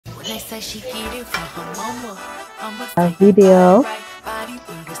A video.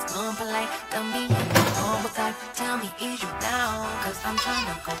 Tell me, is you down? Cause I'm trying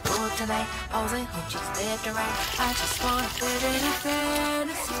to go through tonight. I was in hope she's left and right. I just want to live in a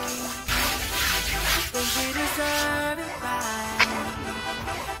fantasy. Think we deserve it right.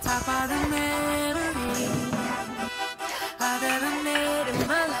 Top of the melody I've ever made in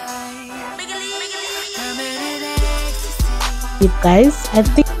my life. Permanent ecstasy. You guys, I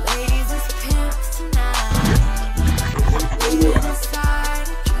think Ladies is pimps tonight. Living inside a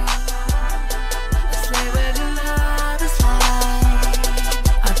dream. Let's play where the love is like.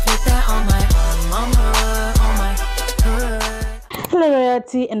 I put that on my on my hood. hello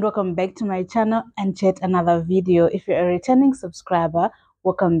royalty and welcome back to my channel and yet another video. If you're a returning subscriber,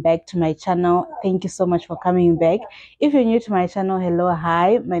 welcome back to my channel. Thank you so much for coming back. If you're new to my channel, hello,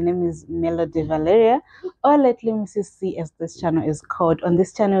 hi, my name is Melody Valeria, or lately Mrs. C as this channel is called. On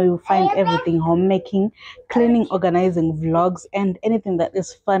this channel you'll find everything homemaking, cleaning, organizing, vlogs, and anything that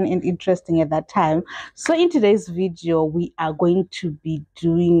is fun and interesting at that time. So in today's video we are going to be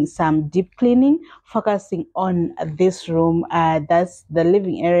doing some deep cleaning, focusing on this room, that's the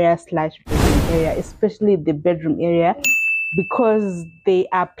living area slash bedroom area, especially the bedroom area, because they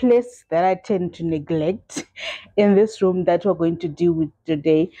are places that I tend to neglect in this room that we're going to deal with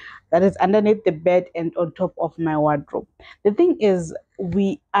today. That is underneath the bed and on top of my wardrobe. The thing is,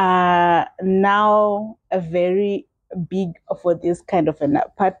 we are now a very big for this kind of an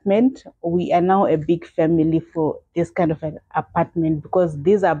apartment. We are now a big family for this kind of an apartment because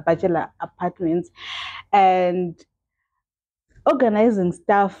these are bachelor apartments, and organizing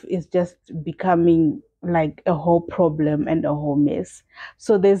stuff is just becoming like a whole problem and a whole mess.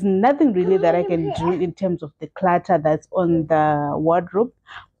 So there's nothing really that I can do in terms of the clutter that's on the wardrobe,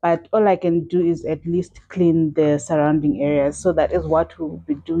 but all I can do is at least clean the surrounding areas. So that is what we'll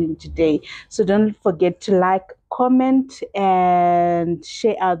be doing today. So don't forget to like, comment, and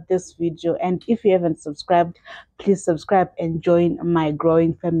share out this video. And if you haven't subscribed, please subscribe and join my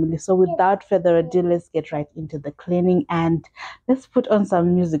growing family. So without further ado, let's get right into the cleaning, and let's put on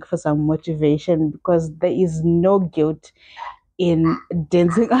some music for some motivation, because there is no guilt in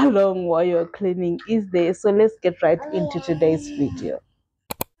dancing along while you're cleaning, is there? So let's get right into today's video.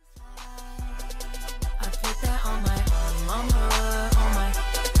 I put that on my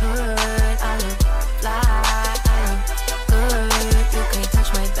hood. I look fly, I look good. You can't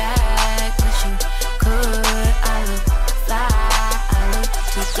touch my bag, but you could. I look fly, I look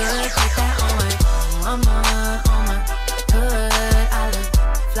too good. Put that on my hood. I look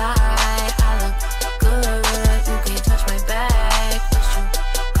fly, I look good. You can't touch my bag, but you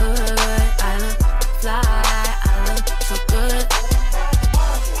could. I look fly, I look too good.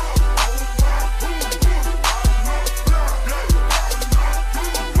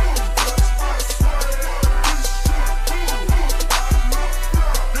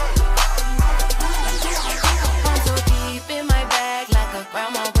 I'm so deep in my bag like a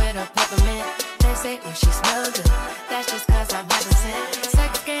grandma with a peppermint. They say, oh, she smells good. That's just cause I'm having sin.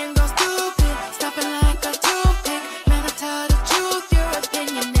 Sex game goes stupid, stopping like a toothpick. Man, I tell the truth, your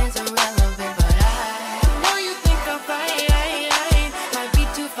opinion is irrelevant. But I know you think I'm fine. Might be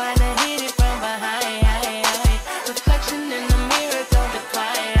too fine to hit it from behind. Reflection in the mirror, don't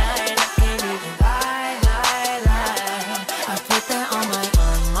decline. I can't even lie. I put that on my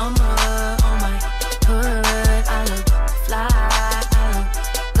hood. I look fly, I look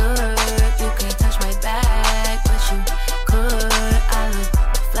good. You can't touch my bag, but you could. I look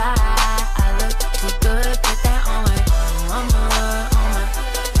fly, I look too good. Put that on my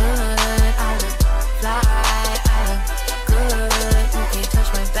hood. I look fly, I look good. You can't touch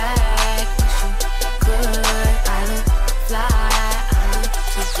my bag, but you could. I look fly, I look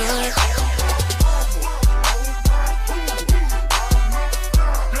too good.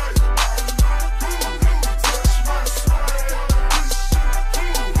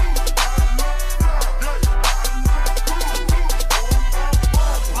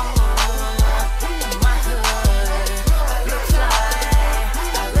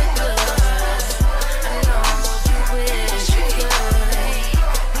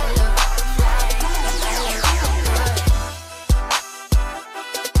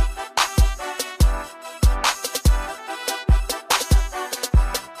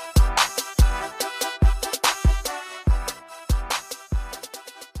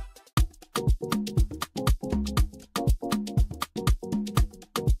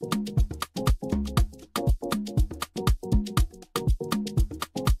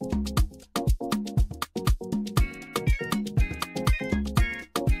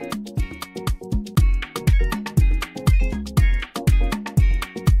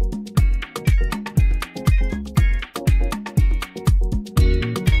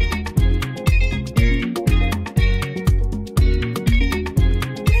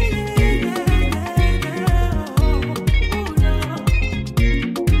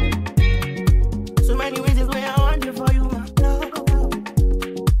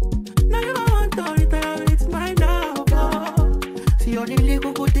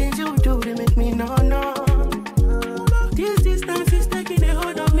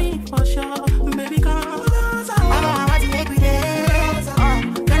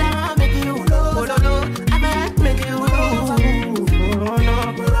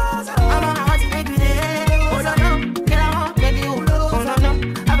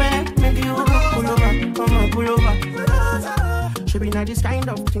 bring out this kind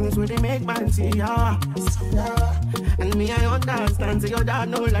of things where they make man see ya. And me, I understand, say your dad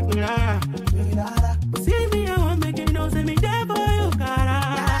know like me. See me, I want make you know, say me there for you, cara.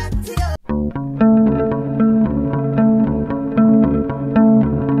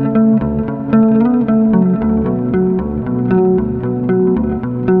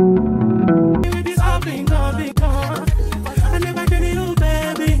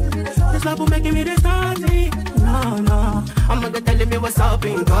 Making me this naughty. No, I'm gonna tell me what's up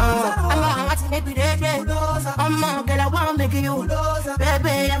in God. I'm gonna make me that. I'm gonna get I want making you,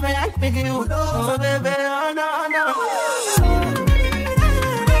 baby. I feel like making you, oh baby, oh no.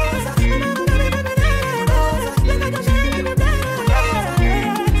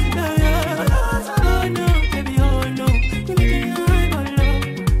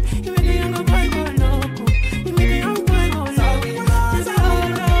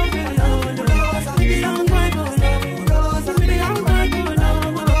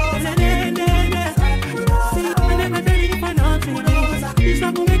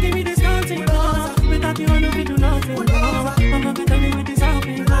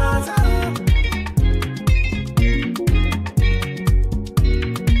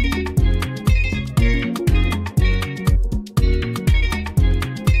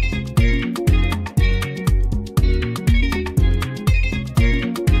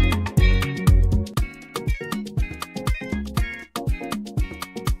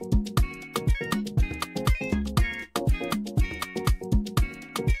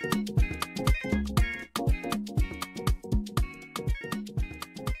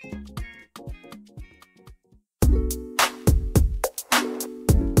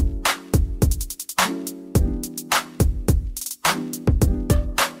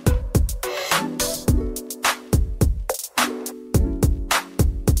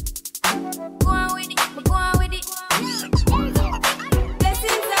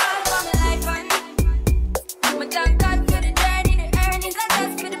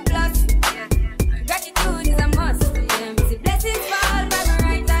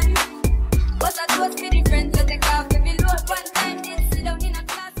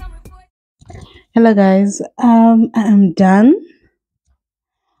 Hello guys, I'm done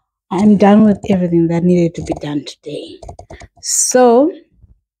with everything that needed to be done today. So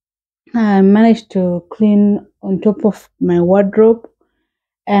I managed to clean on top of my wardrobe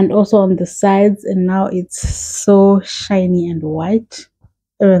and also on the sides, and now it's so shiny and white,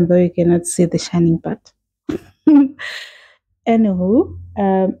 even though you cannot see the shining part. Anywho,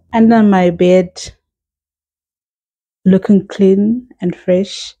 under my bed looking clean and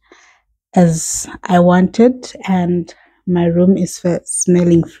fresh as I wanted, and my room is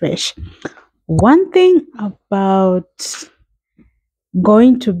smelling fresh. One thing about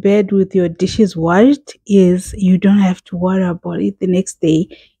going to bed with your dishes washed is you don't have to worry about it the next day.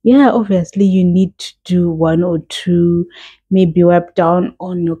 Yeah, obviously you need to do one or two, maybe wipe down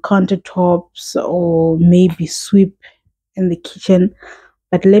on your countertops or maybe sweep in the kitchen,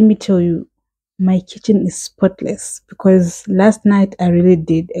 but let me tell you, my kitchen is spotless because last night I really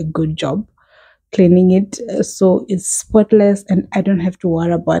did a good job cleaning it, so it's spotless and I don't have to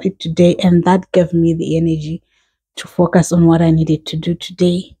worry about it today, and that gave me the energy to focus on what I needed to do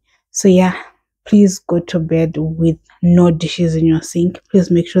today. So yeah, please go to bed with no dishes in your sink. Please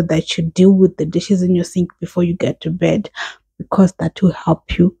make sure that you deal with the dishes in your sink before you get to bed, because that will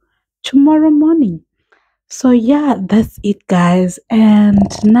help you tomorrow morning. So yeah, that's it guys, and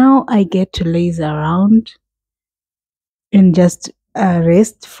now I get to laze around and just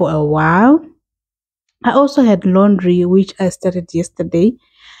rest for a while. I also had laundry which I started yesterday.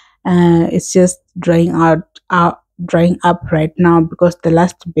 It's just drying up right now because the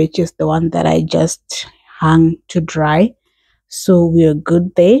last batch is the one that I just hung to dry, so we're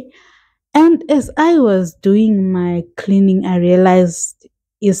good there. And as I was doing my cleaning, I realized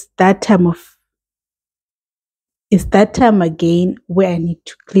it's that time again where I need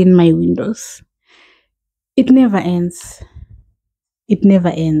to clean my windows. It never ends. It never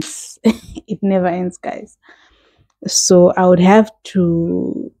ends. It never ends, guys. So I would have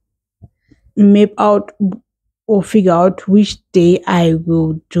to map out or figure out which day I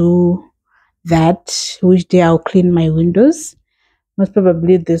will do that, which day I'll clean my windows. Most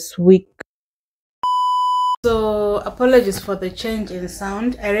probably this week. So apologies for the change in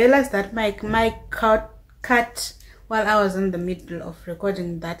sound. I realized that my mic cut while I was in the middle of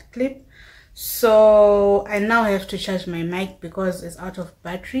recording that clip, so I now have to charge my mic because it's out of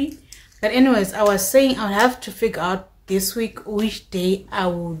battery. But anyways, I was saying I'll have to figure out this week which day I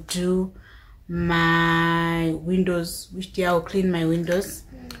will do my windows, which day I will clean my windows,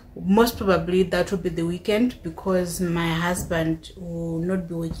 Most probably that will be the weekend, because my husband will not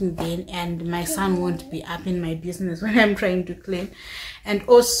be working then and my son won't be up in my business when I'm trying to clean. And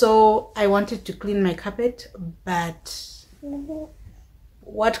also I wanted to clean my carpet, but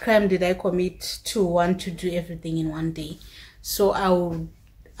what crime did I commit to want to do everything in one day? So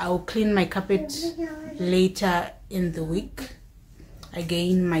I'll clean my carpet later in the week.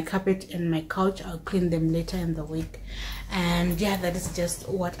 Again, my carpet and my couch, I'll clean them later in the week. And yeah, that is just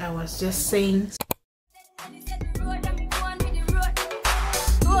what I was just saying. So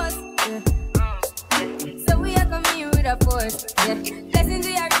we are coming with a force. Blessings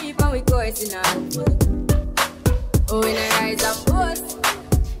we are reap and we coursing on. Oh, in a rise up post.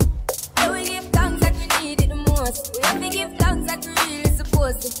 So we give thanks that we need it the most. We have to give thanks that we really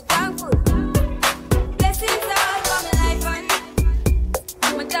supposed to be thankful. Blessings all for my life and I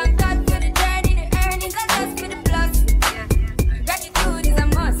thank God for the journey, the earnings, and just for the plus. Gratitude is a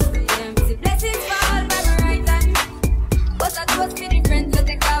must. See blessings fall by my right hand. But that was for the friends that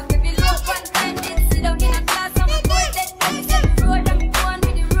take off every low one time. They sit down in a class and we both dead. I said the road and we go on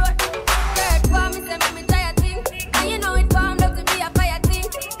with the road. Third form is a me try a thing. And you know it formed up to be a fire thing.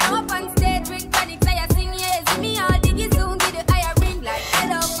 I'm up on stage with panic tire sing. Yeah, see me all diggy soon get the higher ring. Like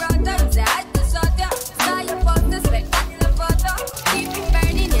hello brother, say I just shot ya. Saw your poster, spectacular photo. Keep it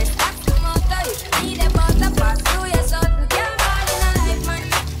burning, yes, that's the motto. You need a butter pass through your soul. You can't fall in a life, man.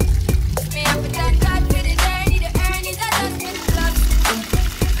 Me have to thank God for the journey, the earnings, I just been plus.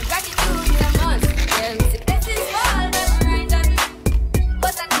 Gratitude is a must. Yeah, me see blessings fall by my right hand.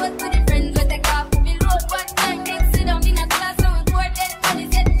 But I was with the friends with the car. Me load one time, they sit down in a class and we pour them. And they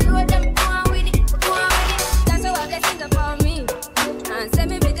said, load them, go on with it, go on with it. That's how I blessings upon me. And send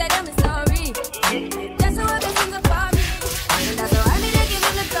me picture, them is sorry. That's how I blessings upon me. And that's how I need to give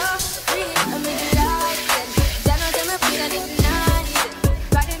them the top. Free, I'm in the light. Jah know them a put on it tonight.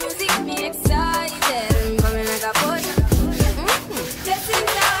 Got the music, me excited. Coming like a boat.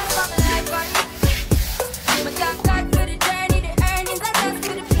 Blessings all for my life and but thank God for the journey, the earnings, and just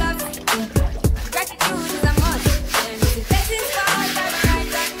for the plus. Gratitude is a must. Blessings fall by my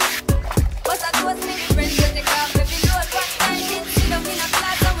right hand. But that was me, friends with the car. Every load, one time, they sit down in a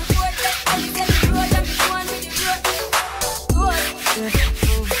class and we pour them. And we get the road and we go on with the road.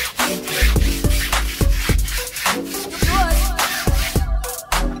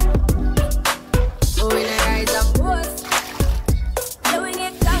 Oh, in a rise up post. So we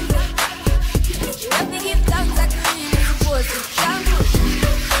give thanks. We have to give thanks that we really supposed to be thankful.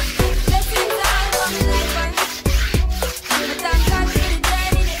 Blessings all for my life and but thank God for the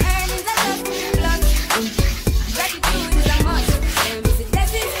journey, the earnings, and just for the plus. Gratitude is a must. We see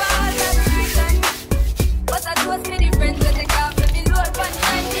blessings fall by my right hand. But that was for the friends that take off every load one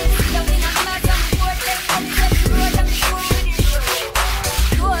time. They sit down in a class and we pour them. And we get the road and we go with the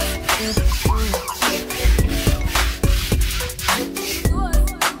road.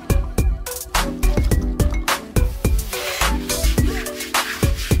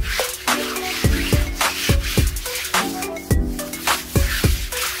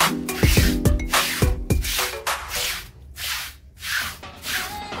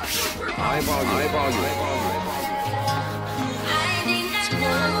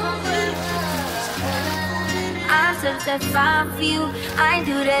 I testify for you. I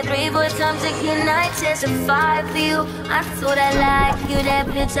do that 3-4 times a good night. Testify for you. I told I like you, that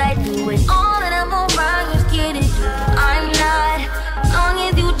bitch I do it. All that I'm around, you kidding. I'm not. As long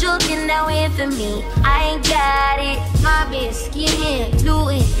as you joking, now in for me. I ain't got it. My bitch skinny, do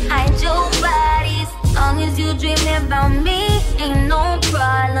it. I Joe bodies. As long as you dreaming about me, ain't no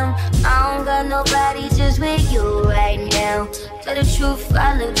problem. I don't got nobody just with you right now. Tell the truth,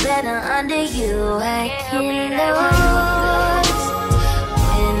 I look better under you. I can't lose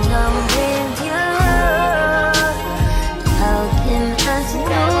when I'm with you. How can I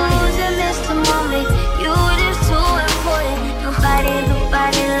lose and miss the moment? You just too important.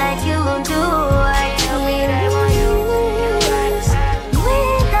 Nobody like you do. I can't lose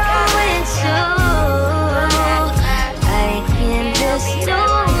when I'm with you. I can't just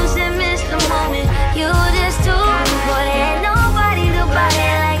lose and miss the moment. You just too important. Nobody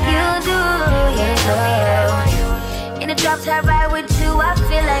like you do. Yeah. In the drop top ride with you, I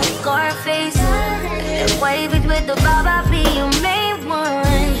feel like Scarface. That wave it with the bob, I'll be your main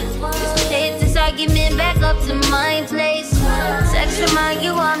one. Just take this argument back up to my place. Sex remind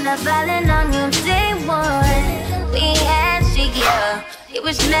you I'm not violent on your day one. We had shit, yeah. It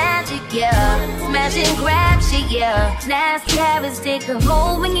was magic, yeah. Smash and grab shit, yeah. Nasty habits take a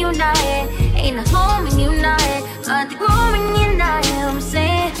hold when you're not here. Ain't a home when you're not here. Hard to grow when you're not here. I'm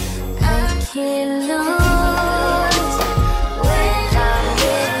saying I can't lose when I'm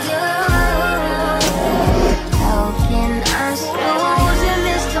with you.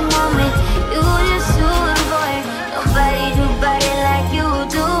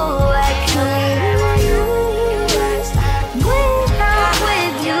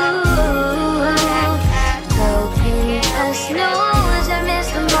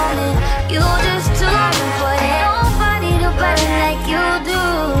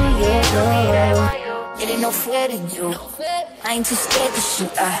 no fear in you. I ain't too scared to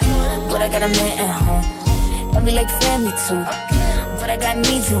shoot, but I got a man at home. And we like family too, but I got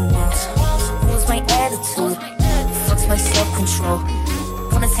needs and wants. Lose my attitude, fucks my self-control.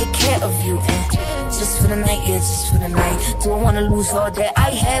 Wanna take care of you, and just for the night, yeah, just for the night. Don't wanna lose all that I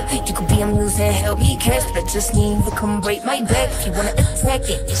have. You could be amused and help me catch, but I just need you to come break my back. If you wanna attack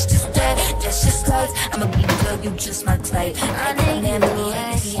it, it's just that, that's just life. I'ma be the girl, you just my type.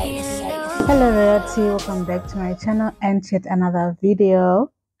 Hello Royalty, welcome back to my channel and yet another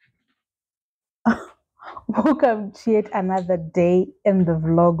video. Welcome to yet another day in the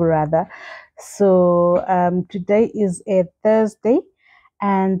vlog rather. So today is a Thursday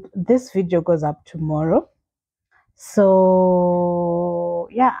and this video goes up tomorrow. So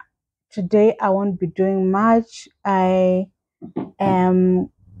yeah, today I won't be doing much. I am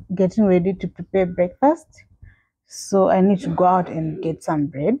getting ready to prepare breakfast, so I need to go out and get some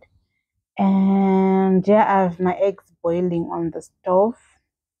bread. And yeah, I have my eggs boiling on the stove.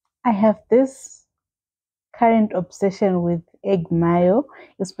 I have this current obsession with egg mayo,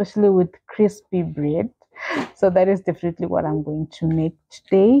 especially with crispy bread. So that is definitely what I'm going to make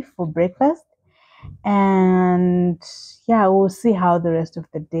today for breakfast. And yeah, we'll see how the rest of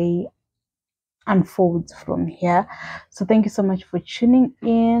the day unfolds from here. So thank you so much for tuning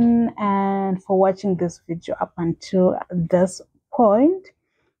in and for watching this video up until this point.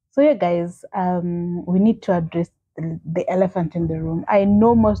 So yeah guys, we need to address the elephant in the room. I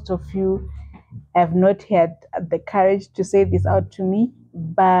know most of you have not had the courage to say this out to me,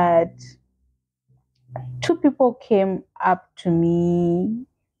 but two people came up to me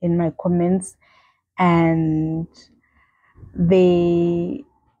in my comments and they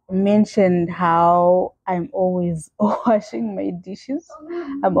mentioned how I'm always washing my dishes.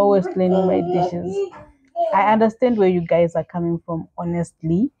 I'm always cleaning my dishes. I understand where you guys are coming from,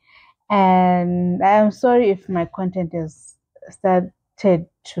 honestly. And I am sorry if my content has started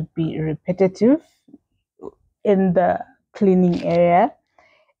to be repetitive in the cleaning area.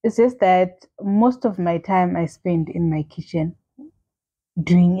 It's just that most of my time I spend in my kitchen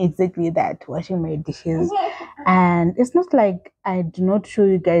doing exactly that, washing my dishes. And it's not like I do not show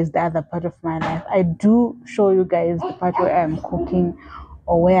you guys the other part of my life. I do show you guys the part where I'm cooking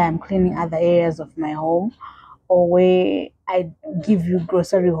or where I'm cleaning other areas of my home, or where I give you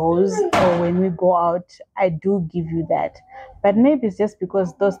grocery hauls, or when we go out, I do give you that. But maybe it's just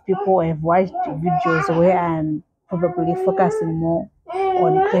because those people have watched videos where I'm probably focusing more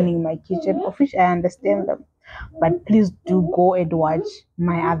on cleaning my kitchen, of which I understand them. But please do go and watch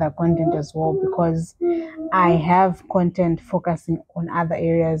my other content as well, because I have content focusing on other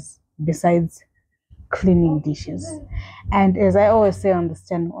areas besides cleaning dishes. And as I always say on this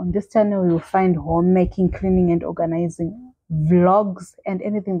channel you'll find homemaking, cleaning and organizing, vlogs, and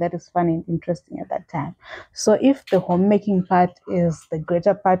anything that is fun and interesting at that time. So if the homemaking part is the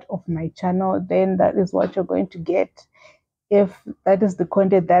greater part of my channel, then that is what you're going to get. If that is the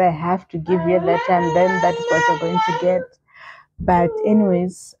content that I have to give you at that time, then that is what you're going to get. But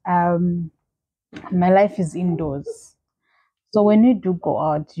anyways, my life is indoors, so when we do go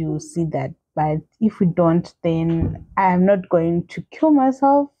out you see that. But if we don't, then I'm not going to kill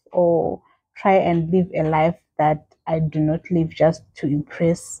myself or try and live a life that I do not live just to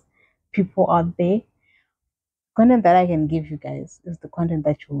impress people out there. Content that I can give you guys is the content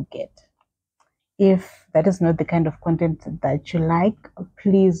that you will get. If that is not the kind of content that you like,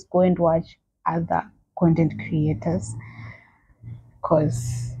 please go and watch other content creators,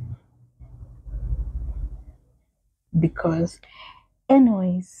 because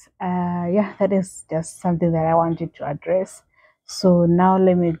anyways, yeah, that is just something that I wanted to address. So now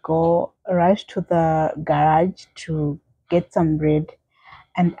let me go rush to the garage to get some bread,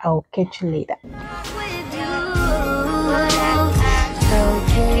 and I'll catch you later.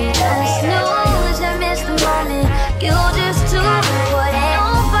 You just do what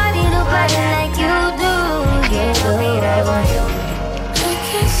nobody like you do. I can't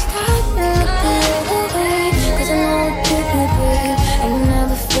stop looking away, 'cause I know it could be brave, and you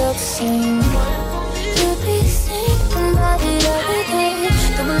never felt the same. You be thinking about it every day.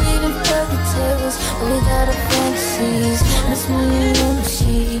 Don't believe in fairy tales, but we got our fantasies. And it's me and the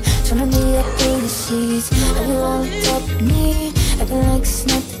sheet, trying to be up in the sheets. And you on top of me, acting like it's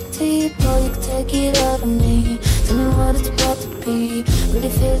not that deep. Oh, you can take it out of me. Tell me what it's about to be, really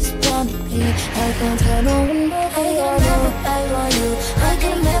feels bound to be. I can't tell no one, but I know what I want you. I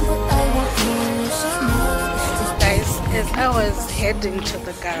can remember what I want you. Guys, as I was heading to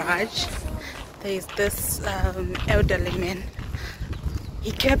the garage, there is this elderly man.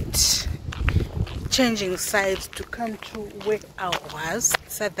 He kept changing sides to come to where I was,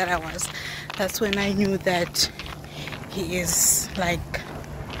 the side that I was, that's when I knew that he is like,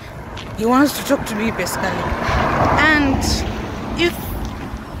 he wants to talk to me basically. And if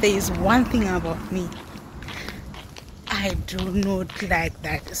there is one thing about me, I do not like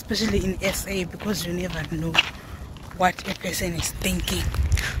that, especially in SA, because you never know what a person is thinking.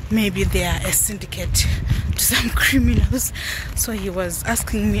 Maybe they are a syndicate to some criminals. So he was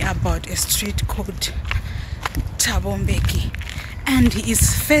asking me about a street called Thabo Mbeki, and he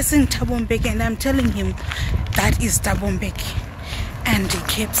is facing Thabo Mbeki, and I'm telling him that is Thabo Mbeki, and he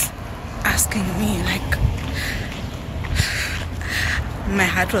keeps asking me, like, my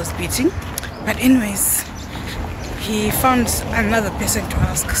heart was beating. But anyways, he found another person to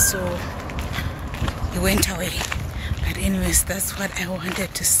ask, so he went away. But anyways, that's what I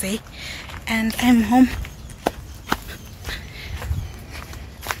wanted to say, and I'm home.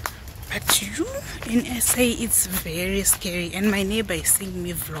 But you in SA, it's very scary, and my neighbor is seeing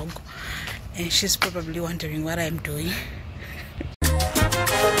me vlog, and she's probably wondering what I'm doing.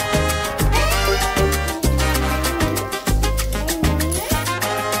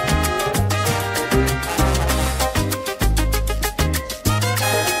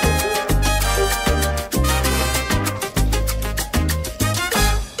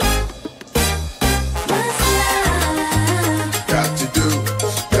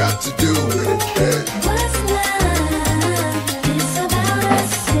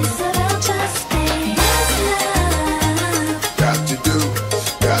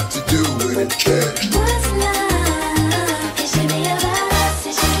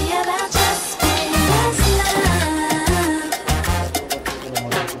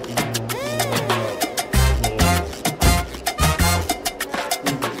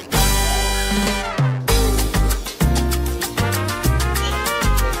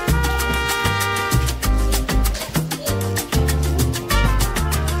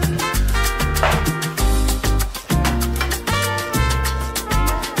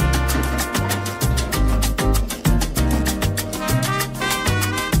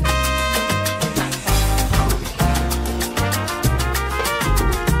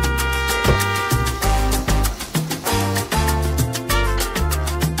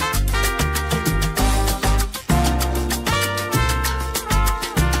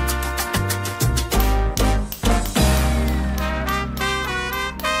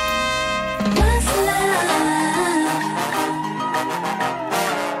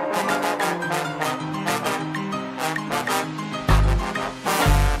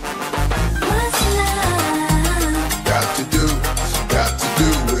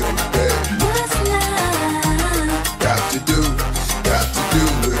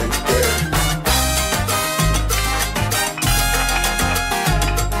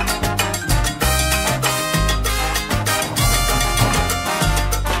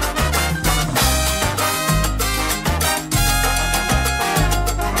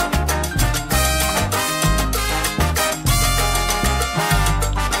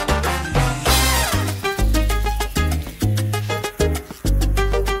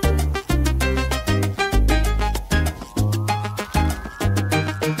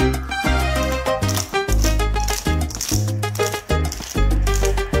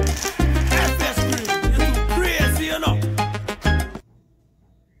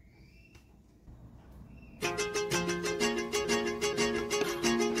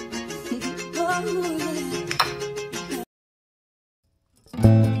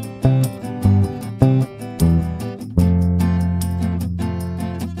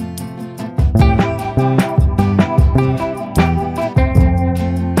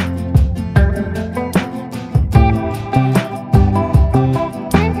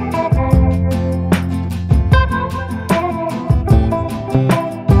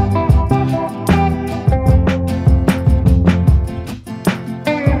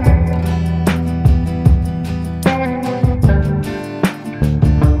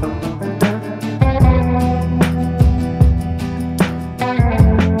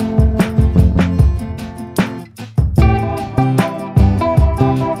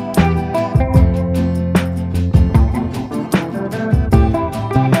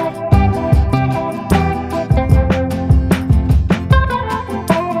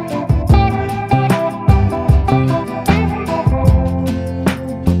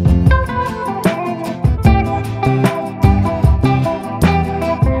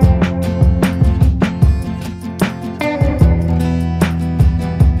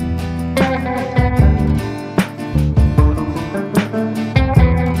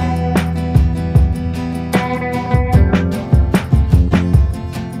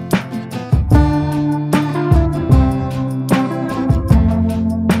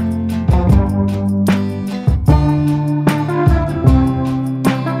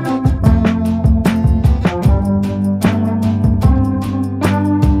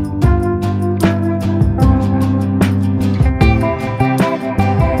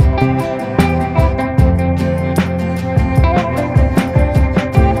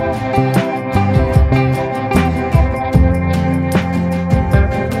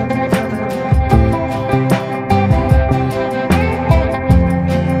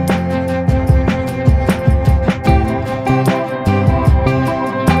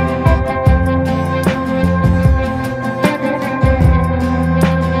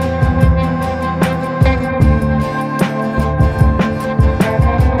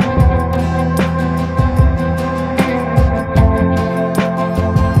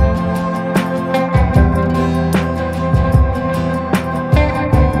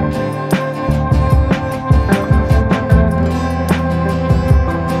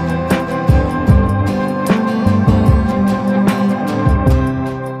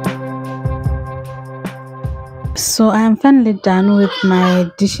 So I am finally done with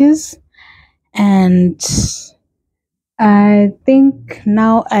my dishes, and I think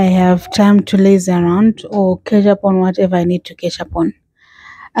now I have time to lazy around or catch up on whatever I need to catch up on.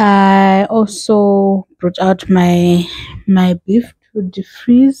 I also brought out my beef to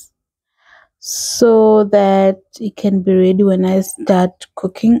defreeze so that it can be ready when I start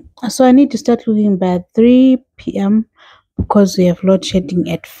cooking. So I need to start cooking by 3 p.m. because we have load shedding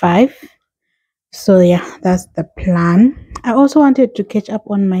at 5. So yeah, that's the plan. I also wanted to catch up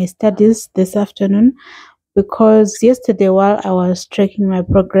on my studies this afternoon because yesterday while I was tracking my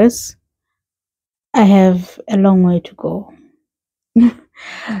progress, I have a long way to go.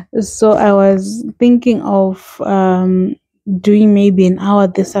 So I was thinking of doing maybe an hour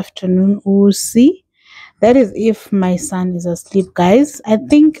this afternoon. We'll see. That is if my son is asleep, guys. I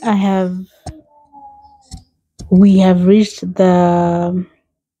think we have reached the,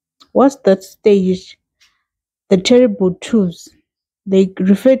 what's that stage? The terrible twos. They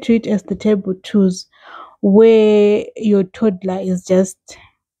refer to it as the terrible twos, where your toddler is just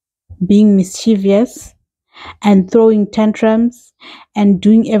being mischievous and throwing tantrums and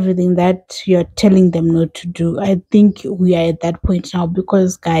doing everything that you're telling them not to do. I think we are at that point now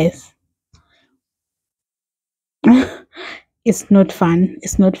because, guys, it's not fun.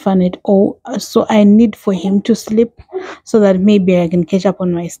 It's not fun at all. So I need for him to sleep so that maybe I can catch up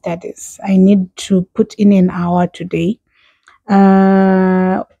on my studies. I need to put in an hour today.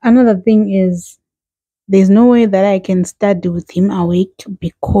 Another thing is there's no way that I can study with him awake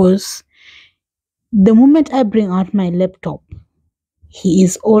because the moment I bring out my laptop, he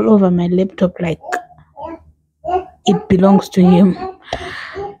is all over my laptop like it belongs to him.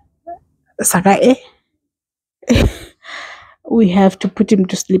 Saka, we have to put him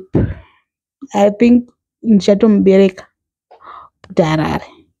to sleep. I think that's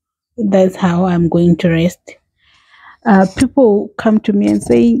how I'm going to rest. People come to me and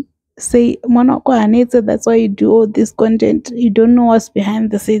say Monoko Aneta, that's why you do all this content. You don't know what's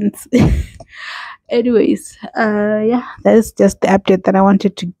behind the scenes. Anyways, yeah, that's just the update that I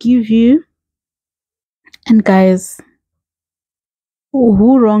wanted to give you. And guys,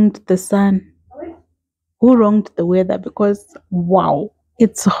 who wronged the sun? Who wronged the weather? Because wow,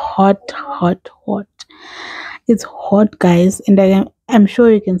 it's hot. It's hot, guys, and I'm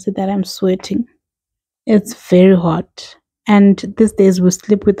sure you can see that I'm sweating. It's very hot, and these days we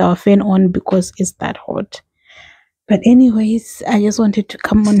sleep with our fan on because it's that hot. But anyways, I just wanted to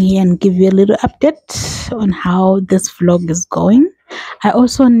come on here and give you a little update on how this vlog is going. I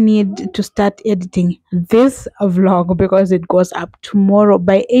also need to start editing this vlog because it goes up tomorrow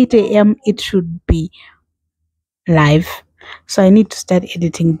by 8 a.m. It should be live. So I need to start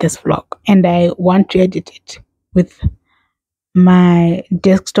editing this vlog, and I want to edit it with my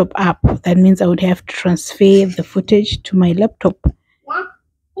desktop app. That means I would have to transfer the footage to my laptop.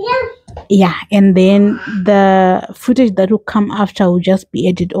 Yeah, and then the footage that will come after will just be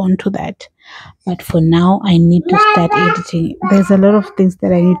added onto that. But for now, I need to start editing. There's a lot of things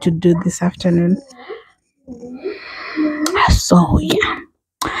that I need to do this afternoon. So yeah,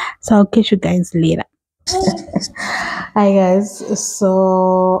 so I'll catch you guys later. Hi guys,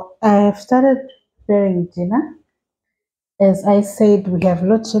 so I've started preparing dinner. As I said, we have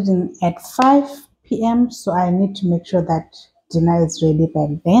load shedding at 5 p.m. so I need to make sure that dinner is ready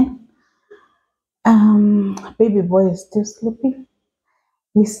by then. Baby boy is still sleeping.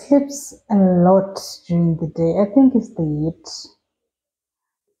 He sleeps a lot during the day. I think it's the heat.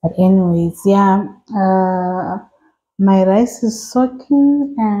 But anyways, yeah, my rice is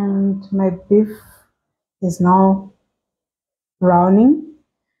soaking and my beef is now browning,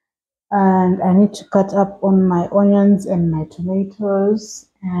 and I need to cut up on my onions and my tomatoes,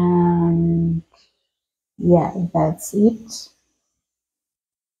 and yeah, that's it.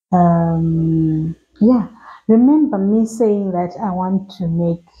 Yeah, remember me saying that I want to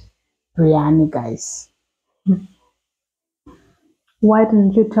make biryani, guys. Why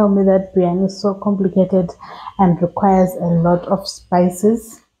didn't you tell me that biryani is so complicated and requires a lot of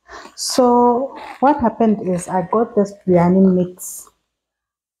spices? So what happened is I got this biryani mix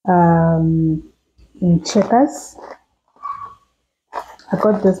in Checkers. I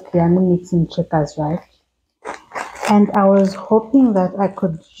got this biryani mix in Checkers, right? And I was hoping that I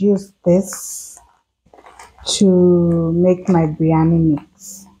could use this to make my biryani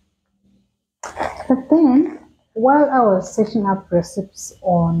mix. But then, while I was searching up recipes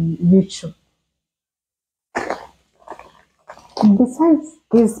on YouTube, besides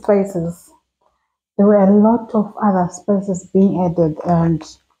these spices, there were a lot of other spices being added, and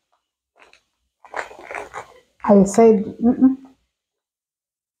I said,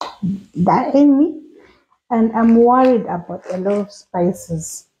 that ain't me. And I'm worried about a lot of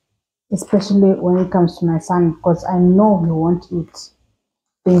spices, especially when it comes to my son, because I know he won't eat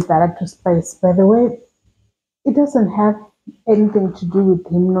things that are too spicy. By the way, it doesn't have anything to do with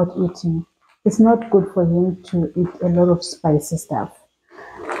him not eating. It's not good for him to eat a lot of spicy stuff.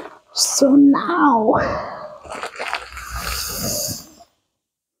 So now,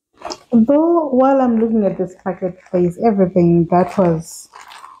 though while I'm looking at this packet, there's everything that was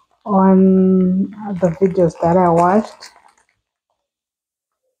on the videos that I watched.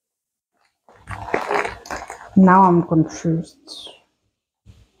 Now I'm confused.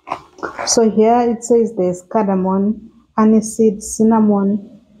 So here it says there's cardamom, aniseed,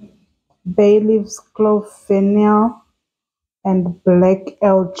 cinnamon, bay leaves, clove, fennel, and black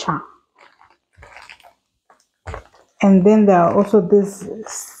elcha. And then there are also these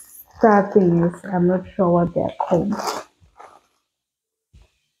star things. I'm not sure what they're called.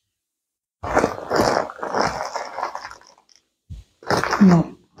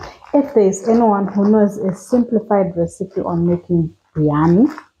 No. If there is anyone who knows a simplified recipe on making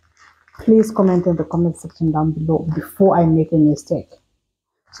biryani, please comment in the comment section down below before I make a mistake.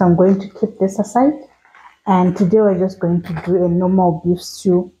 So I'm going to keep this aside, and today we're just going to do a normal beef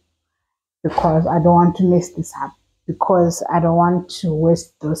stew because I don't want to mess this up, because I don't want to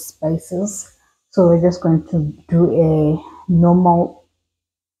waste those spices. So we're just going to do a normal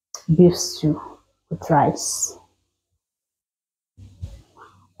beef stew with rice.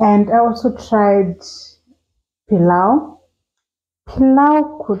 And I also tried pilau.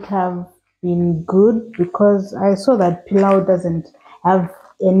 Pilau could have been good because I saw that pilau doesn't have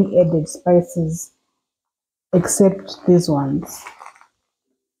any added spices except these ones.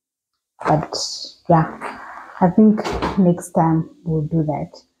 But yeah, I think next time we'll do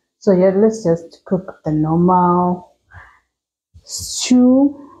that. So yeah, let's just cook the normal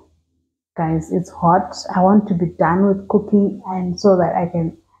stew. Guys, it's hot. I want to be done with cooking and so that I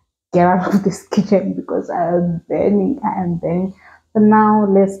can get out of this kitchen because I am burning. So now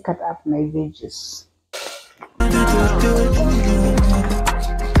let's cut up my veggies.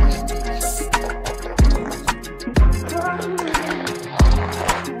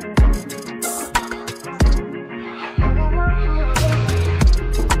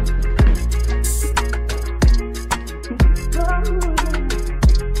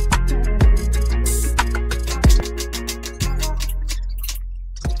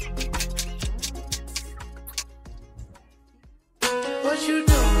 What you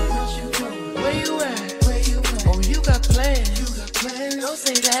doing? Where you at? Oh, you got plans. Don't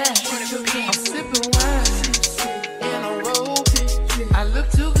say that. I'm sipping wine in a robe. I look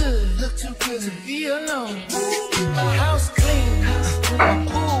too good to be alone. My house clean, my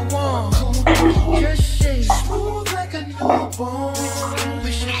pool warm. Your shade smooth like a newborn.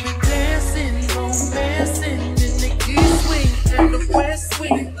 We should be dancing, romancing in the east wing and the west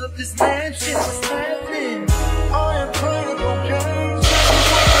wing of this mansion. What's happening? I am playing no games.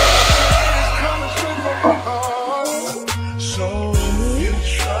 So you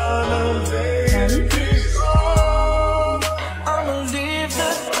tryna make me wrong? I'ma leave the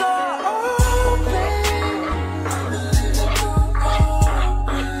door open.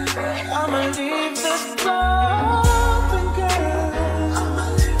 I'ma leave the door open, girl. I'ma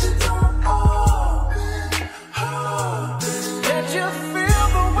leave the door open. Let you feel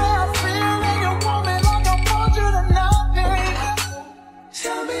the way I feel, and you want me like I want you tonight.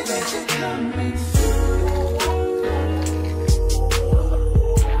 Tell me that you're coming through.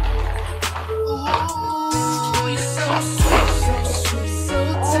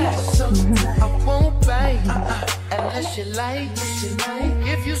 Unless you like,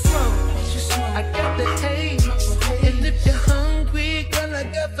 if you smoke, I got the taste. And if you're hungry, girl, I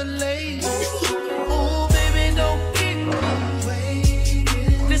got filet. Oh, baby, don't kick me.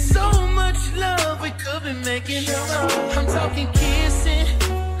 There's so much love we could be making. I'm talking kissing,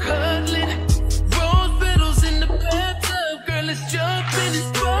 cuddling, rose petals in the bathtub. Girl, it's jumping,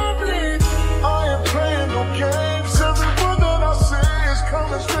 it's bubbling. I am playing no games. Every word that I say is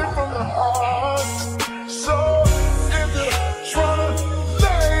coming straight from the heart. So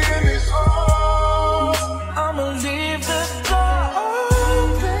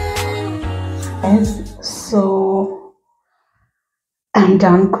so I'm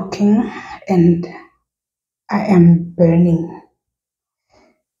done cooking and I am burning.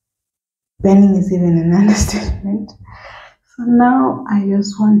 Burning is even an understatement. So now I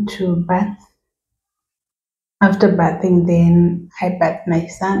just want to bath. After bathing, then I bath my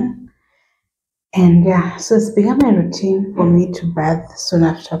son. And yeah, so it's become a routine for me to bath soon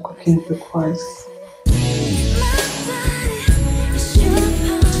after cooking because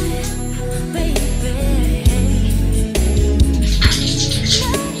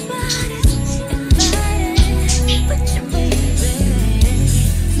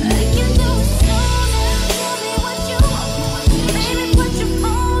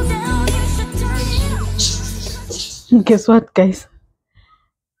Guess what, guys?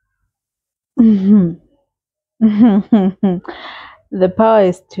 The power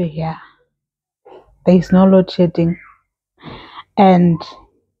is still here. There is no load shedding, and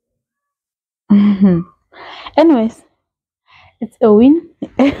anyways, it's a win.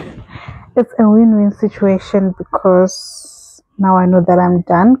 It's a win-win situation because now I know that I'm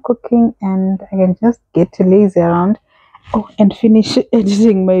done cooking and I can just get to lazy around. Oh, and finish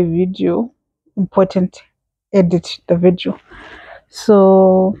editing my video. Important, edit the video.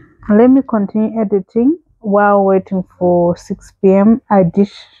 So let me continue editing while waiting for 6 p.m. I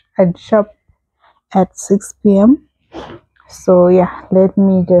dish up at 6 p.m. So yeah, let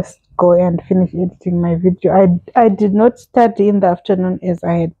me just go and finish editing my video. I did not start in the afternoon as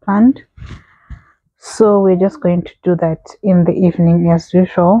I had planned, so we're just going to do that in the evening as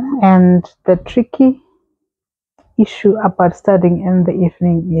usual. And the tricky issue about studying in the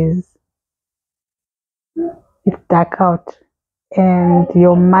evening is it's dark out and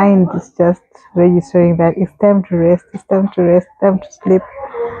your mind is just registering that it's time to rest, it's time to rest, time to sleep.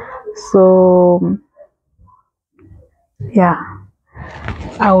 So yeah,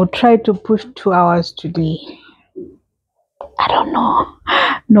 I will try to push 2 hours today. I don't know,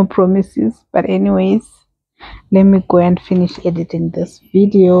 no promises, but anyways, let me go and finish editing this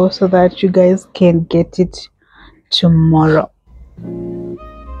video so that you guys can get it tomorrow.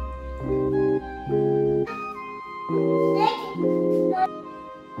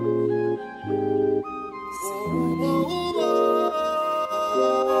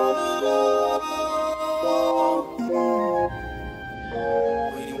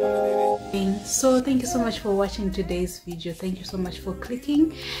 So thank you so much for watching today's video. Thank you so much for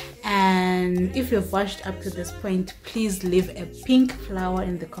clicking, and if you've watched up to this point, please leave a pink flower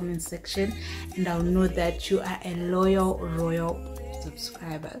in the comment section and I'll know that you are a loyal royal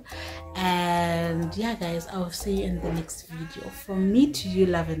subscriber. And yeah guys, I'll see you in the next video. From me to you,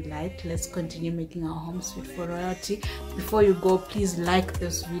 love and light. Let's continue making our home sweet for royalty. Before you go, please like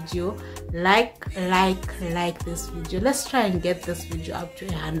this video, like this video. Let's try and get this video up to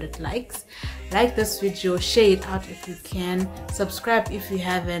 100 likes. Like this video, share it out if you can, subscribe if you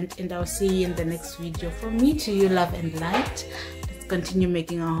haven't, and I'll see you in the next video. From me to you, love and light. Let's continue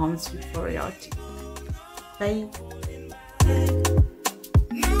making our home sweet for royalty. Bye.